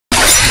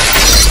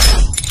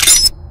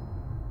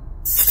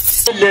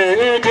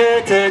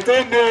ለእደተ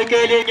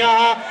ጥምቀለኛ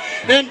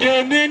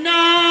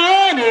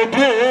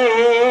እንደምናነበው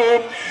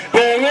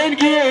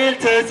በወንጌል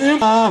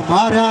ተጽፎ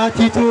ማራት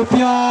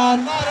ኢትዮጵያን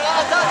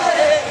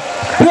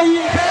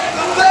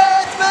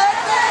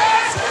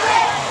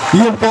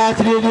ይብቃት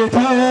ሌሊቱ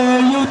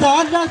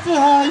ይውጣላት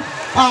ፀሐይ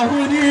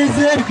አሁን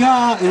ይዘርጋ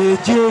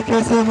እጅ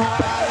ከሰማይ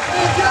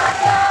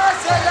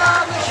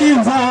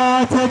ይብዛ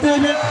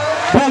ተተለ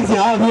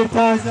በእግዚአብሔር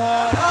ታዛ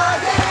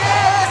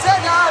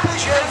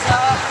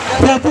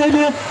ተተለ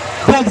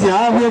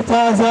በእግዚአብሔር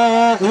ታዛ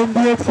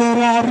እንዴት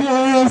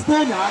ፈራረስ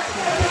ተናት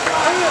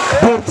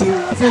በርቱ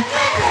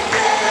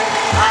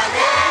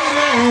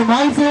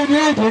ማይዘነ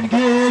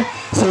ድንግል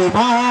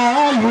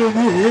ሰማይ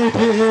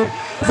ወምድር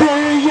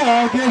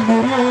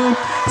ዘያገምሩ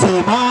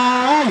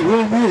ሰማይ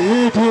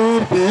ወምድር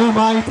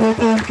በማይ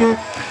ተጠምቅ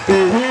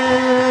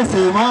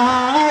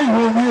ሰማይ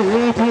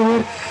ወምድር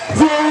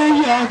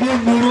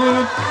ዘያገምሩ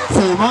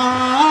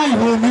ሰማይ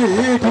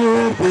ወምድር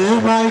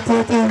በማይ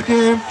ተጠምቅ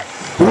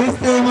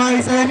ውስጥ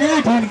ማይጸነ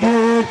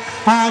ድንግል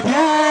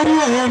አደር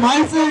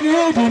ማይጸነ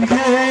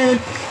ድንግል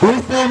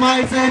ውስጥ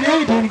ማይጸነ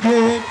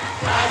ድንግል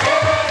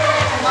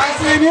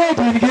ማይጸነ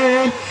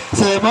ድንግል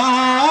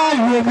ሰማይ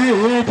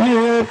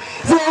ወምድር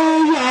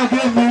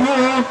ዘያገምሩ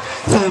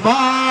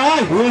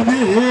ሰማይ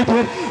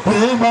ወምድር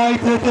በማይ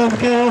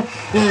ተጠምቀ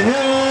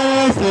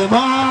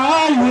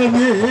ሰማይ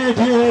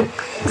ወምድር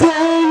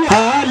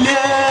ዘያለ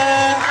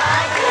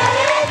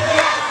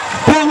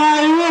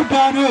በማይ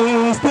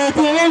ዮርዳኖስ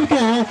ተጠምቀ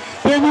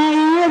በማይ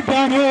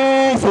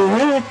ዮርዳኖስ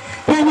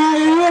በማይ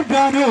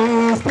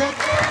ዮርዳኖስ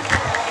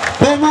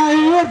በማይ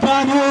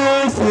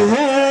ዮርዳኖስ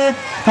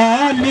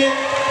አለ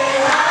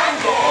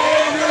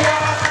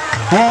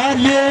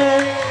አለ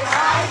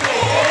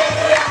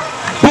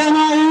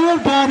በማይ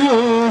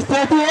ዮርዳኖስ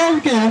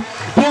ተጠምቀ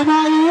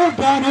በማይ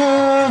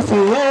ዮርዳኖስ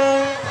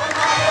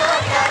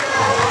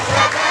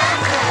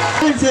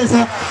እንስሳ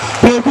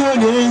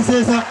በጎል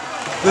እንስሳ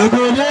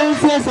በጎል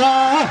እንስሳ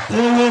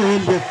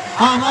ተወልደ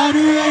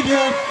አማኑኤል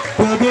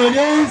በጎል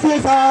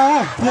እንስሳ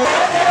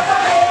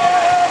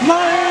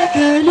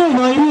ማእከለ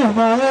ባሕር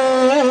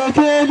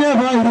ማእከለ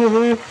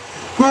ባሕር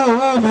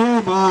ቆመ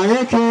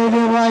ማእከለ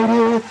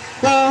ባሕር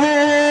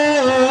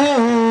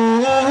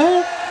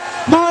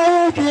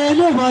ማእከለ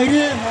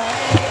ባሕር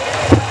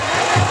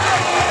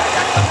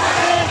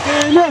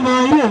ማእከለ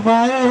ባሕር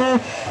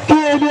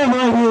ማእከለ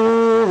ባሕር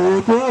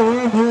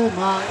ቆመ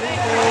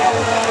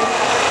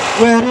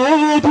ወረደ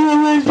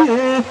ወልደ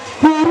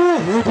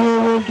ወረደ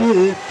ወልደ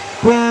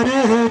ወረደ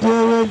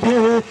ወልደ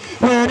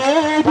ወረደ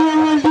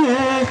ወልደ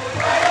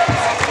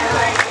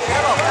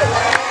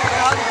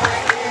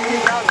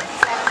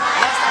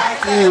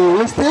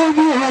ውስተ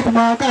ቤት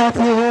ማቃት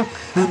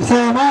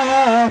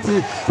እምሰማያት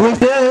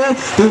ውስተ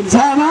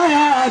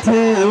እምሰማያት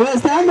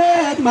ውስተ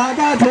ቤት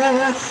ማቃት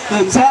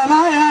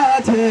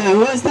እምሰማያት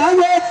ውስተ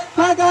ቤት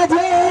ማቃት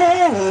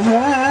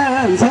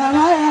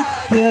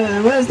እምሰማያት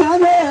ውስተ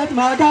ቤት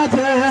ማቃት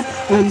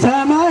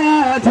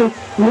እምሰማያት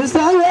ውስተ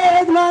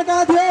ቤት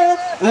ማቃት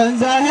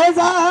እንዘ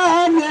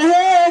ሕፃን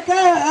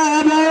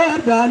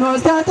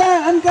በዮርዳኖስ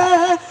ተጠምቀ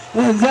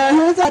እንዘ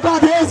ሕፃን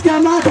እስከ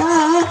ማታ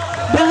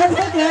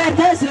በፍቅር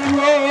ተስቦ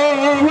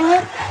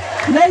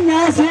ለእኛ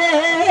ሲል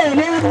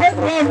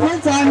የፍቅሩ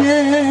ፍጻሜ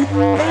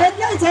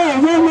ገለጸው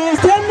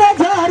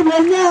በመስቀልነት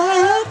አርበኛ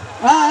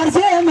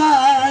አርሴማ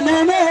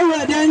ነይ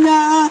ወደኛ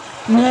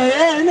ነይ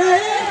ነይ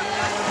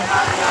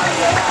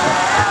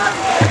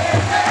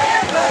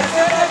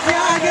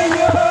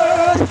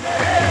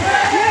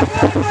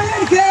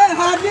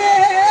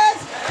ከአዲስ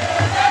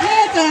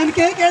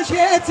የጠንቅቀሽ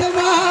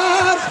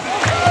የተማርሽ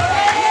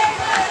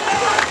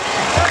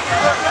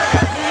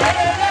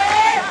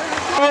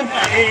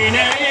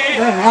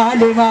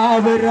ዓለም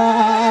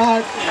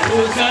አበራት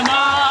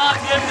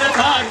ሰማት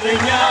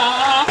የምታርኛ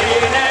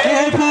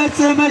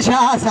ፈጽመሽ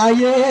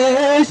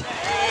አሳየሽ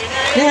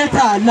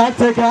የታላቅ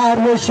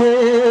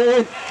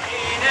ተጋድሎሽን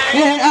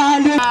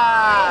የዓለም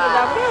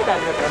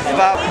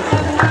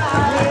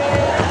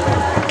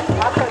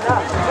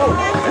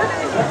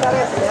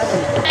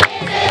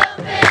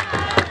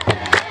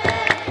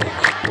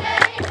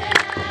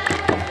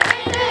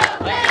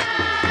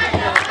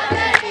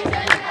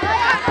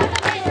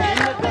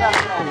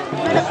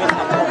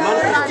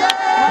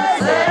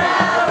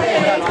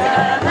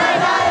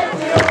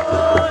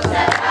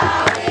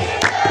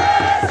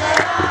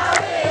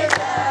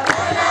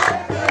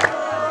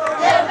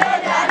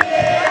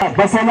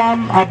በሰላም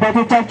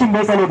አባቶቻችን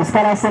በጸሎት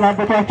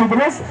እስካላሰናበቷችሁ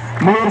ድረስ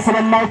መሄድ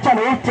ስለማይቻል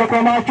ወጭ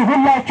ቆማችሁ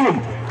ሁላችሁም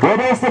ወደ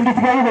ውስጥ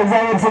እንድትገቡ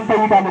በእግዚአብሔር ስም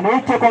ጠይቃለን።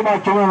 ወጭ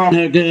ቆማችሁ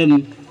ነገም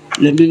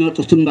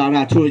ለሚመጡትም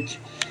ባራቶች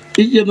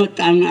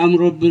እየመጣን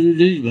አምሮብን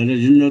ልጅ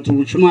በልጅነቱ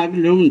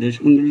ሽማግሌው እንደ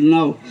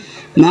ሽምግልናው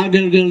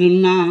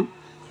ማገልገልና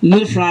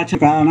መስራት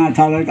ካህናት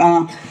አለቃ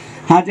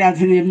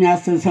ኃጢአትን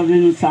የሚያስተሰርይ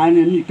ንስሐን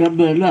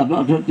የሚቀበል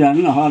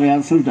አባቶቻችን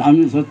ሐዋርያት ስልጣን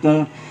የሰጠ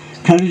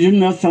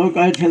ከልጅነት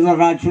ሰውቀት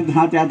የዘራችሁት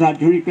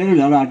ኃጢአታችሁን ይቅር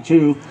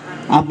ይበላችሁ።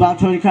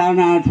 አባቶች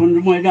ካህናት፣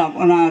 ወንድሞች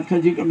ዲያቆናት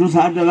ከዚህ ቅዱስ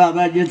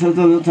አደባባይ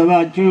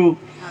የተሰበሰባችሁ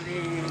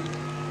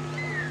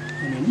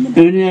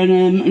እኔንም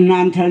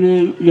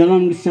እናንተንም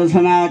ለመንግሥተ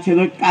ሰማያት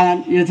የበቃን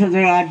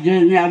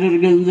የተዘጋጀን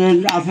ያደርገን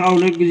ዘንድ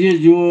 12 ጊዜ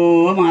ዚዮ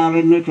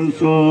መሐረነ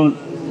ክርስቶስ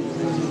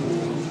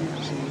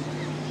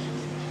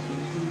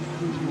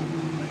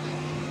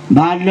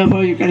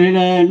ባለፈው ይቅር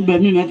ይለን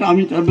በሚመጣው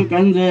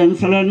ይጠብቀን ዘንድ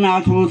ስለ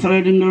እናቱ ስለ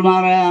ድንግል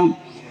ማርያም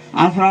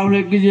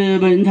 12 ጊዜ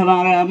በእንተ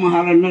ማርያም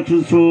መሐረነ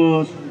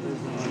ክርስቶስ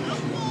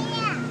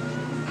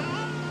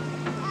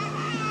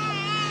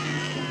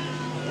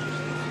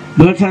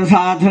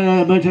በተሳተ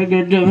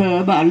በተገደፈ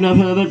ባለፈ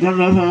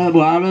በተረፈ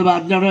በኋላ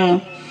ባደረ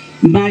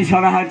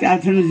ማይሰራ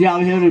ኃጢአትን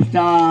እግዚአብሔር ይፍታ።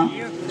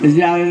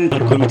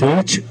 እግዚአብሔር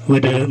ኮሚቴዎች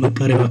ወደ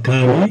መቃረብ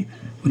አካባቢ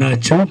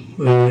ሆናቸው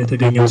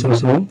የተገኘው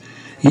ሰብስቦ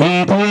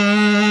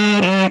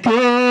የተባረከ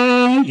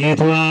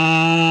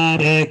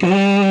የተባረከ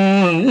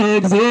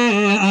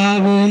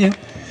እግዚአብሔር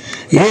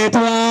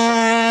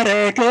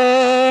የተባረከ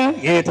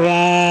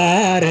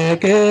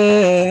የተባረከ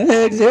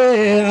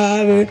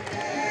እግዚአብሔር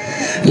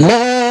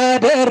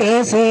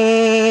ላደረሰ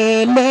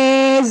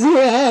ለዚህ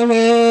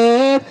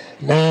ዓመት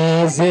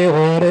ለዚህ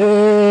ወር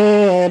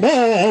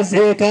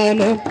ለዚህ ቀን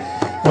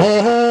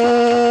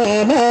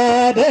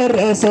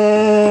ላደረሰ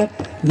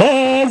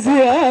ለዚህ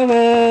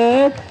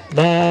ዓመት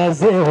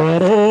ለዚህ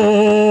ወር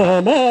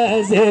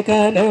ለዚህ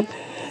ቀን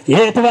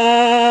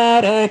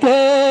የተባረከ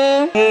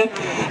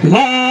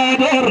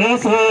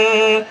ላደረሰ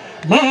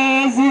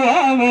ለዚህ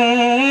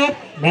ዓመት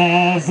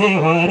ለዚህ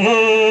ወር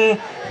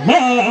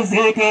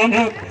ለዚህ ቀን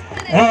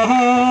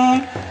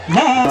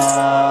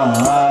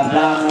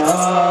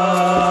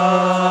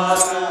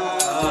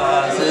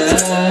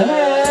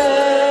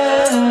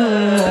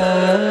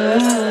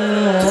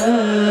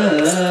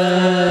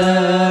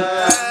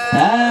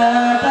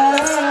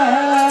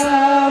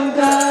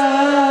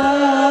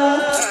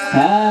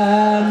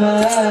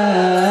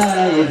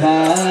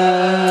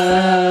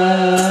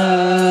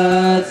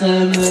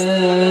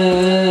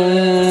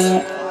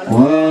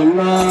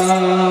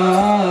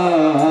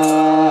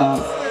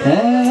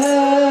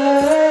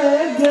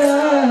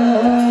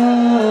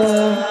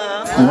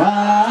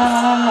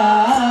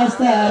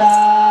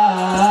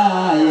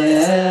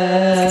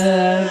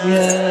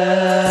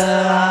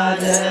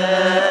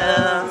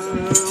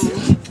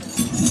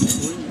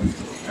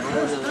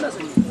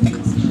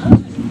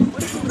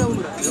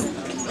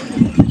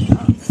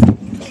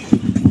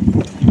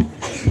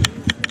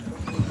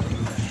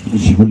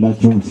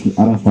ሁላችሁም እስኪ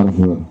አረፍ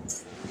በሉ።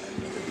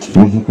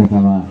 የዚህ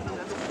ከተማ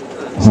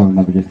ሰውና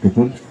በጀት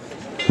ክፍል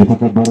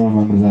የተከበረው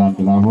መምህር ዘላለም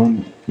ጥላሁን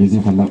የዚህ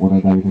ታላቅ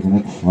ወረዳ ቤተ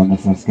ክህነት ዋና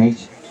ስራ አስኪያጅ፣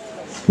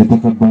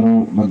 የተከበረው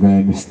መጋቤ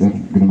ምስጢር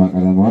ግርማ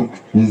ቀለመወርቅ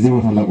የዚህ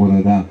ታላቅ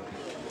ወረዳ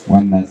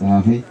ዋና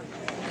ጸሐፊ፣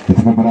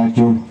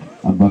 የተከበራችሁ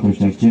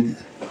አባቶቻችን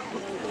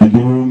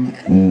እንዲሁም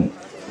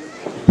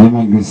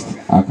የመንግስት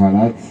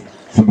አካላት፣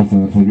 ሰንበት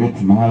ትምህርት ቤት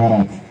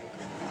ማህበራት፣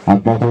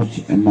 አባቶች፣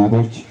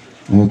 እናቶች፣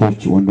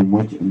 እህቶች፣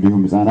 ወንድሞች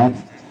እንዲሁም ህፃናት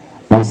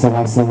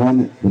በመሰባሰብን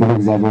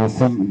በእግዚአብሔር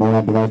ስም እንደምን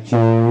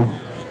አደራችሁ፣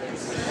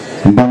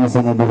 እንደምን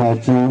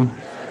ሰነበታችሁ፣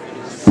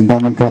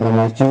 እንደምን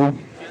ከረማችሁ።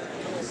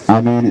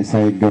 አሜን።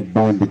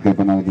 ሳይገባው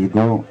እንዲገባን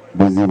አድርገው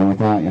በዚህ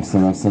ቦታ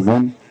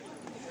ያሰባሰበን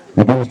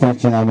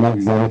የአባቶቻችን አምላክ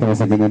እግዚአብሔር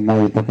የተመሰገነና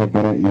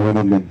የተከበረ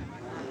ይሁንልን።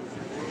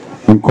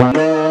 እንኳን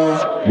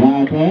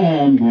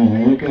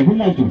ያጠምቅ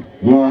ሁላችሁ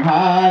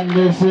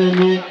ዮሐንስን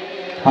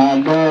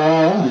ሃሎ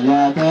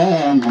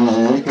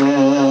ያጠምቅ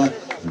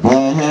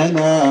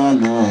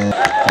በሄኖን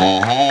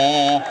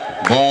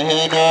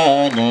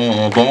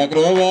በእግሩ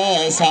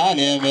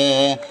በሳሌም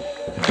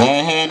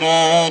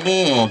በሄኖን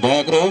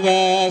በእግሩ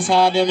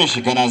በሳሌም። እሺ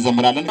ገና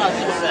እንዘምራለን።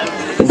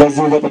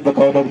 በዚሁ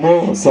በጥበቃው ደግሞ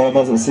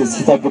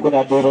ሲጠብቁን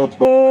ያደሩት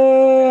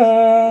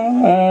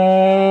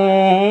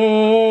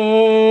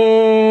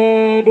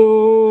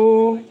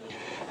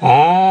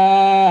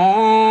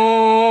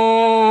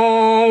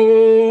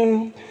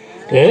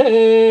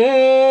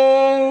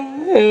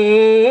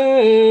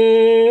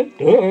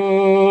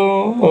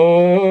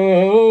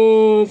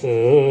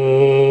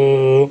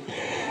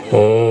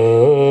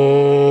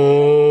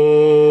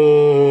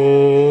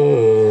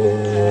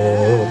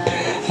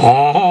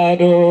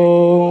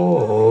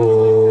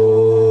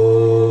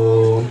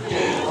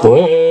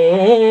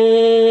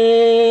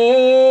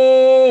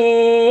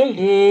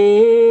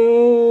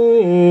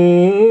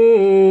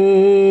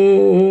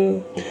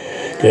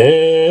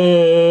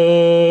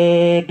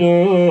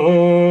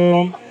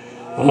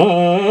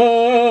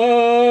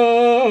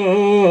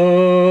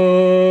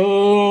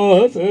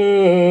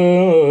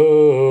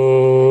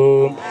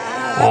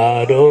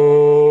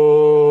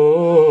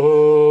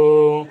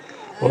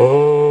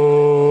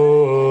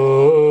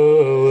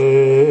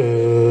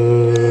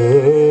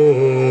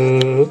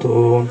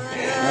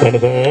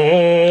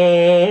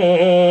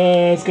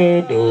መንፈስ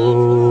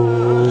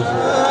ቅዱስ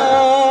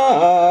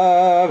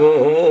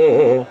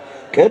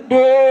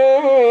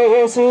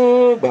ቅዱስ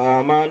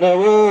በአማነ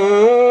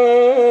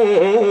ወልድ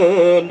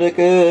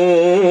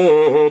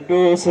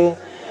ቅዱስ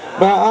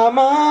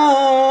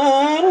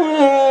በአማን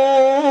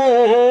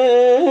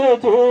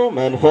ውእቱ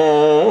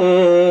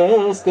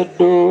መንፈስ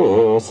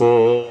ቅዱስ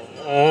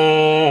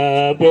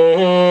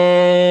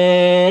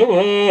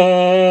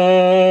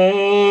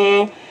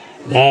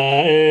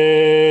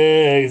ለእግዚአብሔር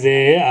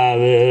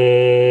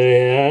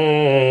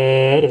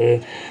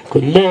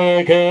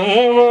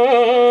ኩለከሙ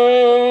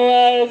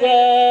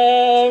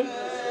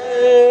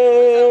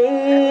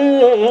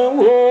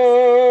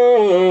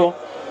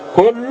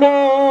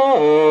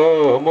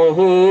ኩሎሙ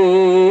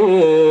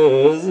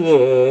ሕዝብ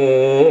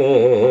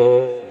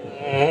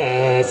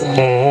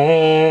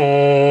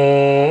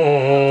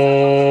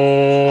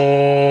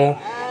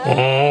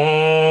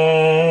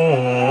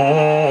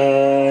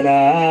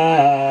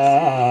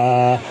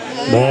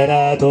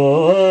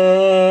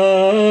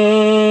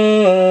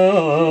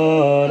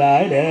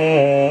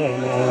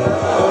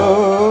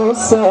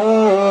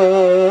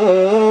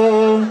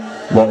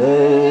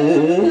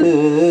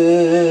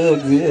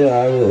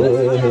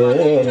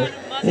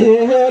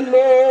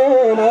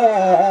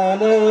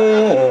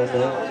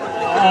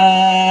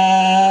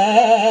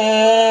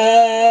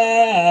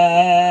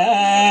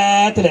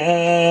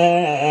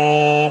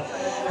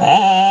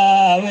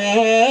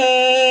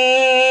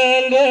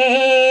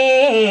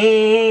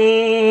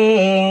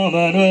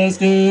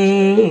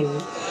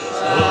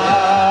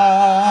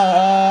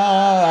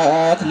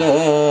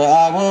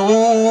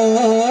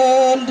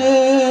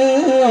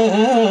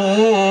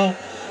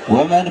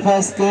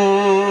ወመንፈስ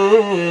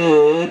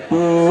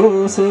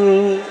ቅዱስ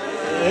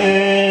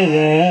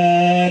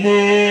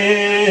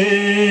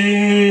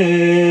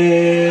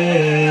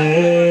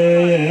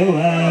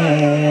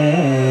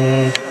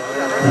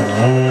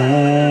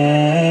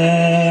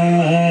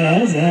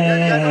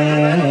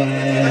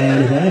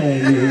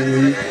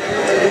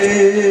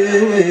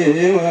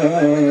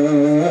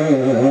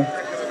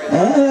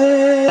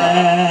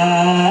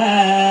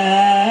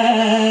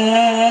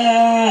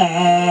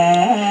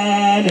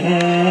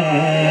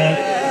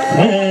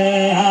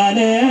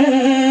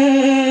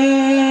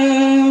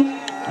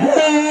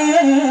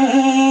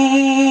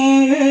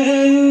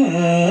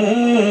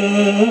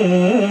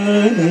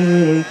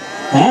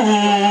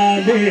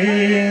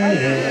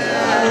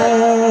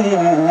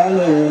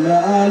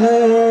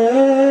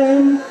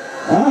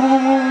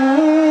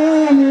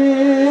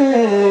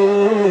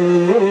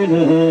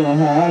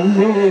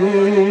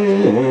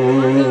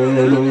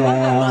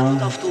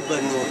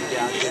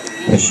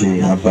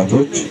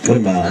አባቶች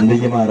ቅድሚያ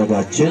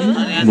እንደየማረጋችን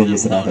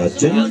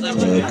እንደየስርዓታችን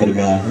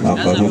ቅድሚያ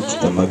አባቶች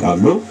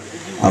ተጠመቃሉ።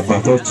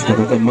 አባቶች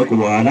ከተጠመቁ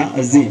በኋላ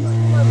እዚህ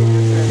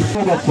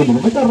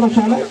መጨረሻ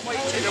ላይ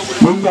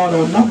የኛው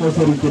ነውና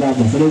መውሰድ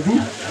እንችላለን። ስለዚህ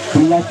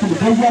ሁላችን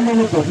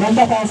በያለንበት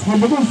መምጣት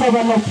አያስፈልግም።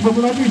 ሰባላችሁ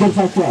በመጡ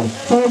ይደርሳችኋል።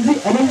 ስለዚህ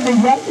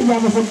እልልያል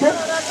እያመሰገን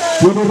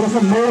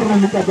የደረሰን መወር ነው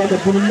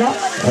የሚጠበቅብንና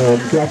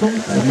ምክንያቱም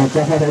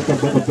መጋፋት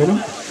አይጠበቅብንም።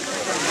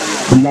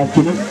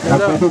 ሁላችንም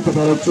አባቶች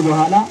ከተረጩ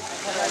በኋላ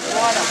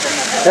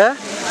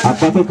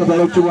አባቶች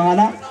ከተረጩ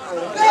በኋላ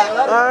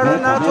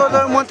አረናቶ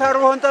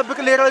ለሞንታሮን ጠብቅ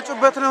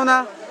ሊረጩበት ነውና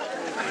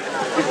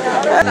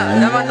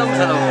ለማን ነው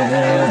ሰላም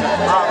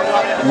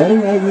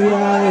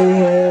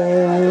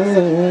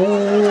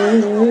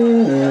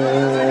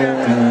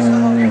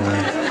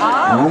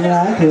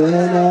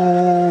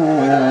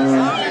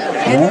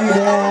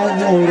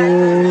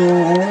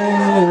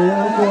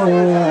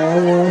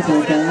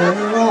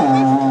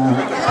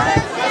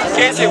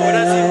كيسي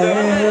وناسي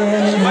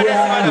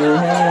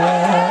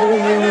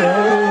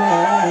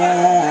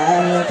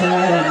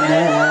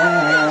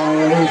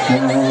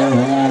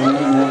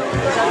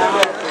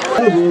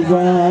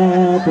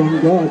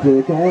ጥምቀት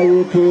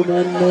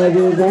ከይኩነነ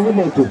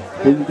ቤዛነቱ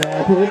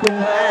ጥምቀት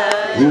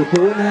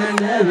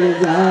ከይኩነነ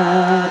ቤዛ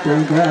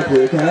ጥምቀት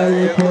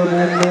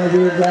ከይኩነነ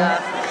ቤዛ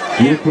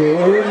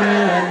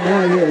ይኩነነ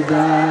ቤዛ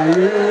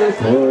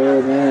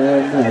ይኩነነ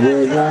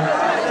ቤዛ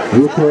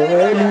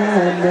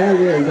ይኩነነ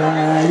ቤዛ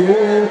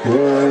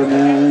ይኩነነ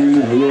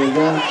ቤዛ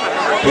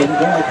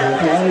ጥምቀት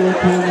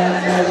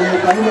ከይኩነነ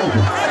ቤዛ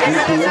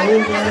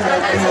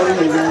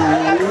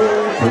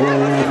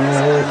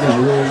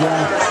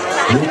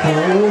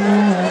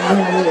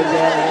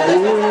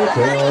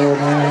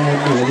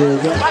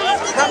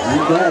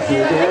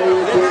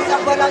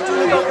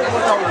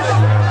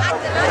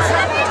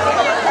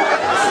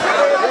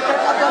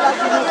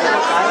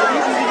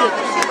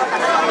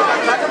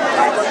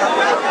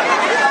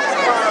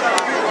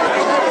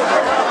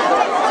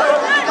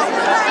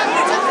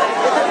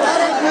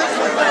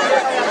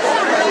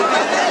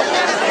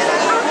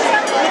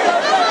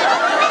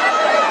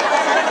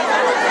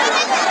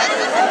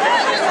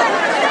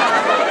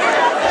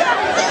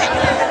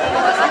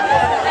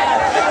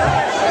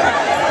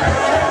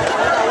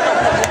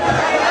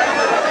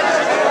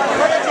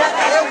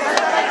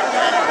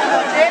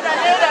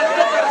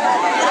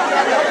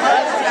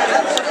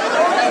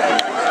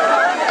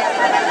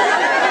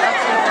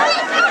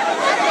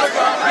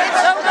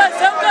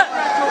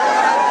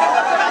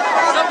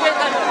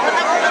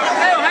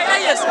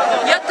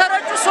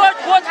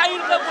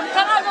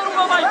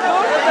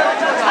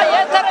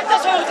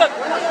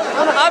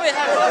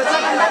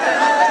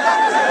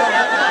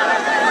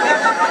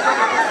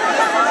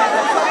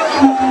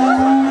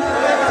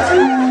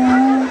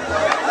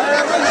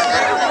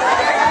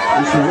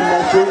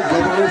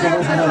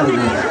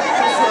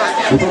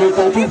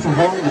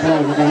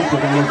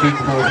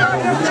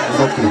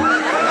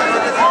It's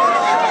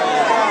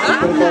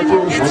Yes,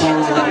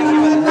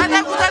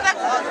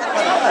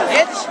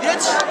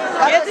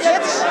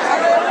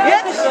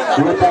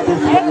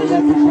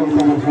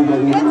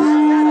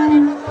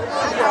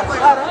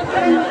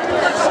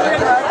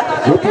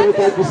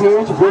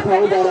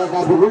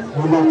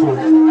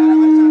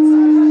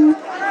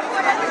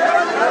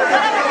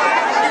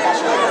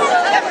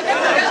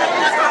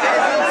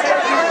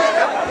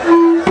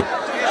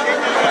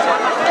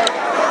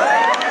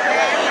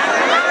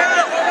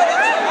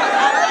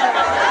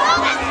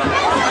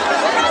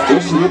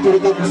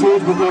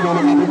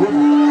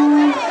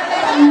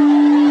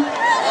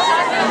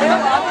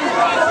 you